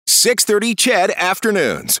6:30 CHED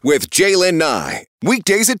Afternoons with Jaylen Nye.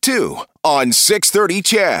 Weekdays at 2 on 6:30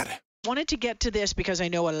 CHED. Wanted to get to this because I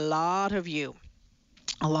know a lot of you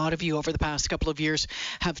over the past couple of years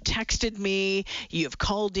have texted me, you've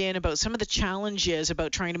called in about some of the challenges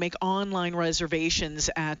about trying to make online reservations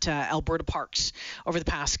at Alberta parks over the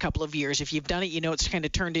past couple of years. If you've done it, you know it's kind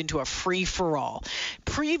of turned into a free-for-all.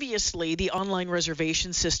 Previously, the online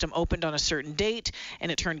reservation system opened on a certain date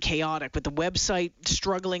and it turned chaotic with the website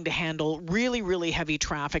struggling to handle really, really heavy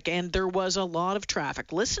traffic, and there was a lot of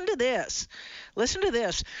traffic. Listen to this.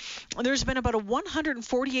 There's been about a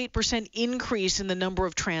 148% increase in the number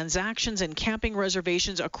of transactions and camping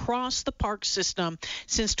reservations across the park system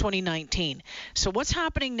since 2019. So what's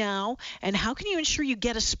happening now, and how can you ensure you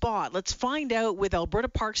get a spot? Let's find out with Alberta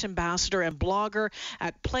Parks Ambassador and blogger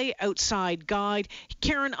at Play Outside Guide,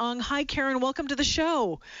 Karen Ung. Hi, Karen. Welcome to the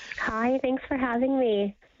show. Hi. Thanks for having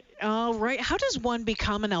me. All right. How does one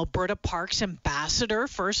become an Alberta Parks Ambassador,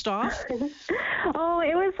 first off?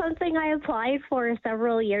 It was something I applied for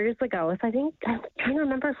several years ago. So I think, I'm trying to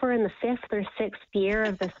remember if we're in the 5th or 6th year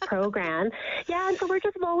of this program. Yeah, and so we're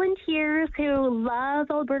just volunteers who love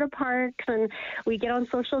Alberta parks, and we get on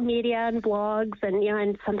social media and blogs, and,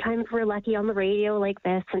 and sometimes we're lucky on the radio like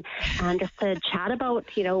this, and just to chat about,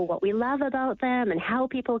 what we love about them and how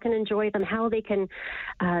people can enjoy them, how they can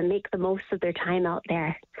make the most of their time out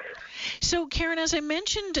there. So, Karen, as I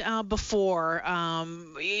mentioned before,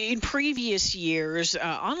 in previous years,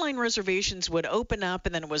 online reservations would open up,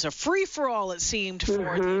 and then it was a free-for-all, it seemed, for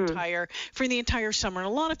the entire summer. And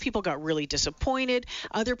a lot of people got really disappointed.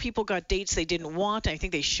 Other people got dates they didn't want. I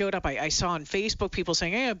think they showed up. I saw on Facebook people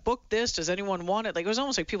saying, "Hey, I booked this. Does anyone want it?" Like, it was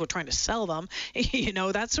almost like people trying to sell them,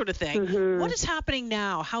 that sort of thing. What is happening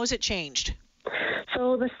now? How has it changed?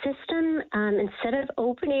 So the system, instead of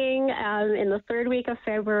opening in the third week of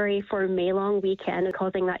February for May long weekend and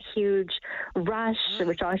causing that huge rush,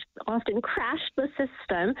 which often crashed the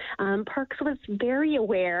system, Parks was very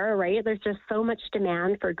aware, right? There's just so much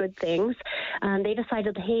demand for good things. They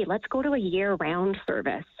decided, hey, let's go to a year-round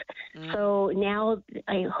service. So now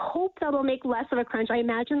I hope that will make less of a crunch. I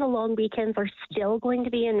imagine the long weekends are still going to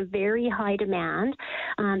be in very high demand.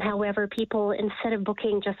 However, people, instead of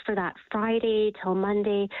booking just for that Friday till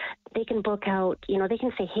Monday, they can book out, they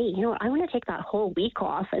can say, hey, I want to take that whole week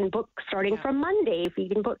off and book starting from Monday. If you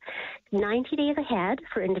can book 90 days ahead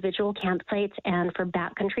for individual campsites and for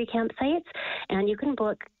backcountry campsites, and you can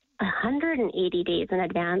book 180 days in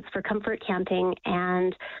advance for comfort camping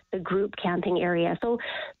and the group camping area. So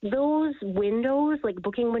those windows, like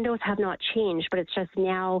booking windows, have not changed, but it's just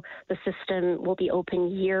now the system will be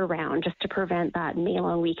open year round just to prevent that May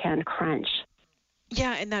long weekend crunch.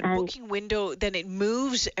 Yeah, and that booking window, then it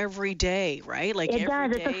moves every day, right? Like it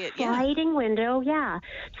every does. day. It's a sliding window, yeah.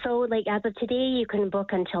 So, like, as of today, you can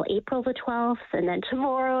book until April the 12th, and then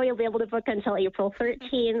tomorrow you'll be able to book until April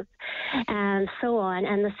 13th, and so on.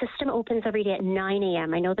 And the system opens every day at 9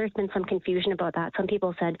 a.m. I know there's been some confusion about that. Some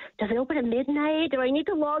people said, does it open at midnight? Do I need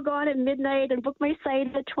to log on at midnight and book my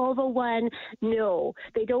site at 12:01? No,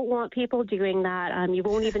 they don't want people doing that. You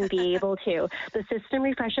won't even be able to. The system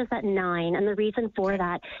refreshes at 9, and the reason for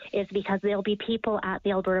that is because there'll be people at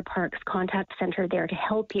the Alberta Parks Contact Center there to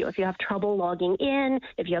help you. If you have trouble logging in,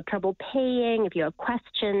 if you have trouble paying, if you have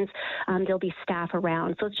questions, there'll be staff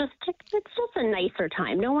around. So it's just a nicer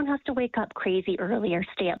time. No one has to wake up crazy early or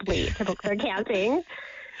stay up late to book their camping.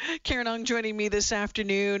 Karen Ung joining me this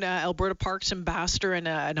afternoon, Alberta Parks Ambassador and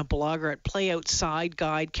a blogger at Play Outside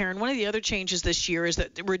Guide. Karen, one of the other changes this year is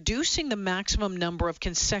that reducing the maximum number of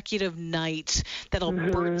consecutive nights that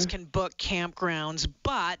Albertans can book campgrounds,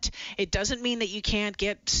 but it doesn't mean that you can't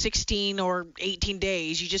get 16 or 18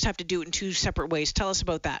 days. You just have to do it in 2 separate ways. Tell us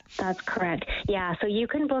about that. That's correct. Yeah, so you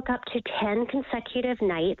can book up to 10 consecutive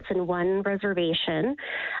nights in one reservation,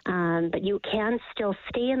 but you can still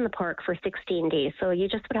stay in the park for 16 days. So you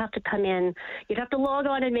just would have to come in. You'd have to log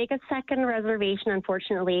on and make a second reservation,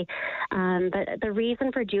 unfortunately. But the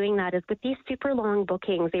reason for doing that is with these super long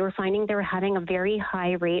bookings, they were finding they were having a very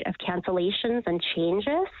high rate of cancellations and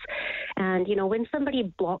changes. And, when somebody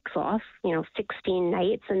blocks off, 16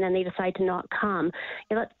 nights and then they decide to not come,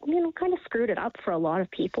 that, kind of screwed it up for a lot of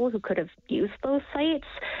people who could have used those sites.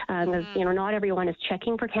 Not everyone is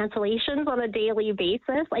checking for cancellations on a daily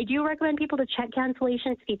basis. I do recommend people to check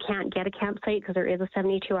cancellations if you can't get a campsite, because there is a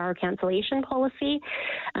 72-hour cancellation policy.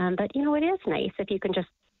 But, it is nice if you can just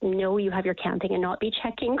know you have your camping and not be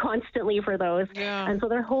checking constantly for those. Yeah. And so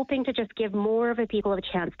they're hoping to just give more of a people a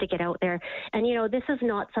chance to get out there. And, this is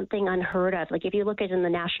not something unheard of. Like if you look at in the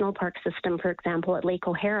national park system, for example, at Lake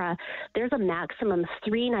O'Hara, there's a maximum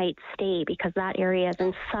 3-night stay because that area is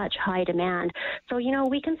in such high demand. So,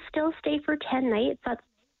 we can still stay for 10 nights. That's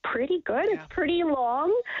pretty good. Yeah. It's pretty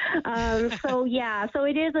long. So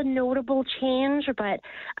it is a notable change, but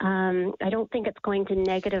I don't think it's going to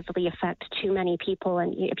negatively affect too many people.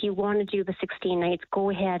 And if you want to do the 16 nights, go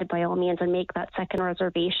ahead by all means and make that second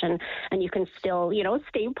reservation, and you can still,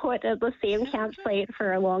 stay put at the same campsite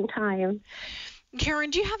for a long time. Karen,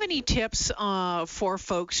 do you have any tips for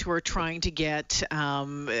folks who are trying to get a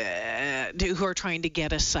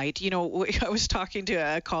site? I was talking to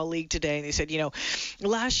a colleague today, and they said,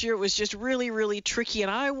 last year it was just really, really tricky,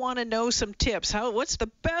 and I want to know some tips. What's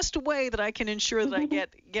the best way that I can ensure that I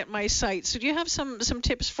get my site? So, do you have some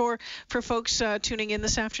tips for folks tuning in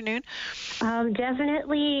this afternoon?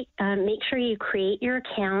 Definitely make sure you create your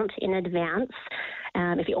account in advance.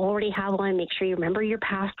 If you already have one, make sure you remember your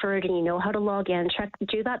password and you know how to log in.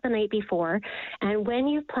 Do that the night before. And when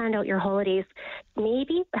you've planned out your holidays,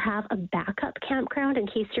 maybe have a backup campground in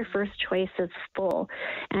case your first choice is full.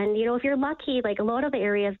 And, if you're lucky, like a lot of the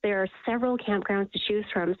areas, there are several campgrounds to choose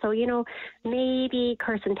from. So, maybe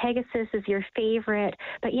Carson Pegasus is your favorite.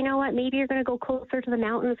 But you know what? Maybe you're going to go closer to the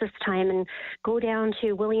mountains this time and go down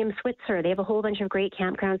to William Switzer. They have a whole bunch of great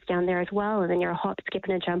campgrounds down there as well. And then you're a hop, skip,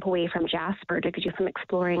 and a jump away from Jasper to do some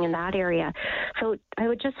exploring in that area. So I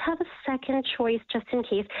would just have a second choice just in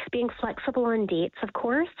case, being flexible on dates, of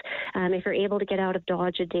course. If you're able to get out of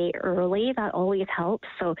Dodge a day early, that always helps.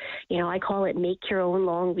 So, I call it make your own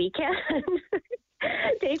long weekend.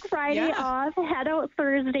 Take Friday off, head out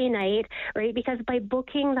Thursday night, right? Because by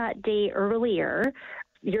booking that day earlier,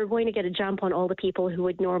 you're going to get a jump on all the people who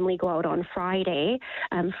would normally go out on Friday.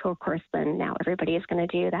 So, of course, then now everybody is going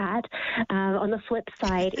to do that. On the flip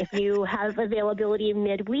side, if you have availability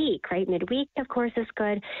midweek, right? Midweek, of course, is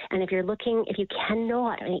good. And if you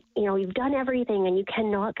cannot, you've done everything and you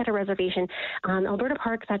cannot get a reservation, Alberta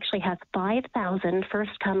Parks actually has 5,000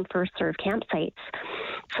 first-come, first-served campsites.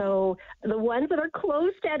 So the ones that are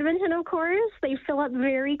close to Edmonton, of course, they fill up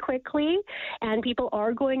very quickly. And people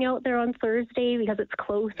are going out there on Thursday because it's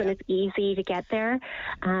close and it's easy to get there.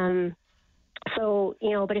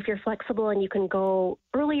 But if you're flexible and you can go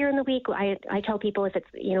earlier in the week, I tell people if it's,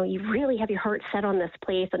 you really have your heart set on this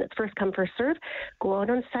place and it's first come, first serve, go out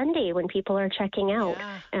on Sunday when people are checking out.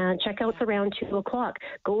 And checkouts around 2:00.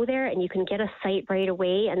 Go there and you can get a site right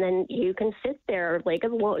away, and then you can sit there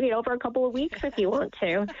for a couple of weeks if you want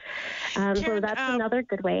to. Karen, so that's another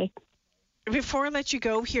good way. Before I let you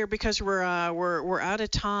go here, because we're out of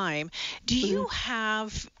time, do you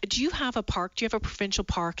have a park? Do you have a provincial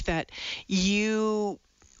park that you?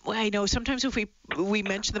 Well, I know sometimes if we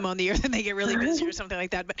mention them on the air, then they get really busy or something like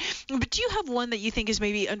that. But do you have one that you think is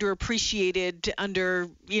maybe underappreciated,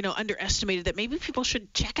 underestimated, that maybe people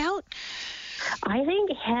should check out? I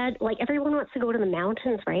think everyone wants to go to the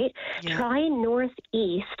mountains, right? Yeah. Try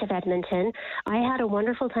northeast of Edmonton. I had a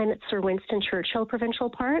wonderful time at Sir Winston Churchill Provincial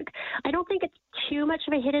Park. I don't think it's too much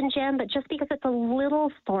of a hidden gem, but just because it's a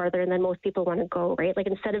little farther than most people want to go, right? Like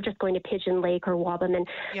instead of just going to Pigeon Lake or Wabamun.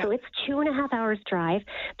 Yeah. So it's 2.5 hours drive,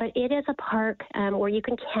 but it is a park where you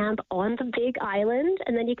can camp on the big island,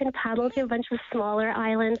 and then you can paddle to a bunch of smaller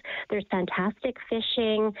islands. There's fantastic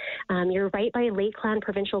fishing. You're right by Lakeland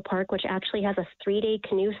Provincial Park, which actually has a 3-day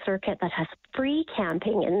canoe circuit that has free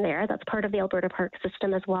camping in there. That's part of the Alberta Park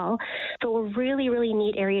system as well. So a really, really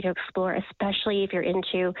neat area to explore, especially if you're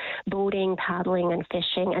into boating, paddling, and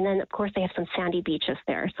fishing. And then, of course, they have some sandy beaches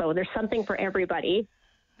there. So there's something for everybody.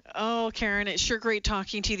 Oh, Karen, it's sure great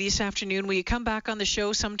talking to you this afternoon. Will you come back on the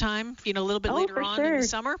show sometime, a little bit later on in the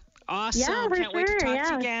summer? Awesome. Yeah, Can't wait to talk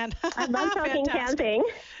to you again. I love talking camping.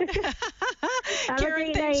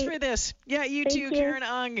 Karen, thanks for this. Yeah, you Thank too. you. Karen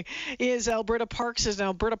Ung is an Alberta Parks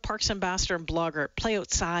ambassador and blogger at Play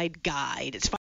Outside Guide. It's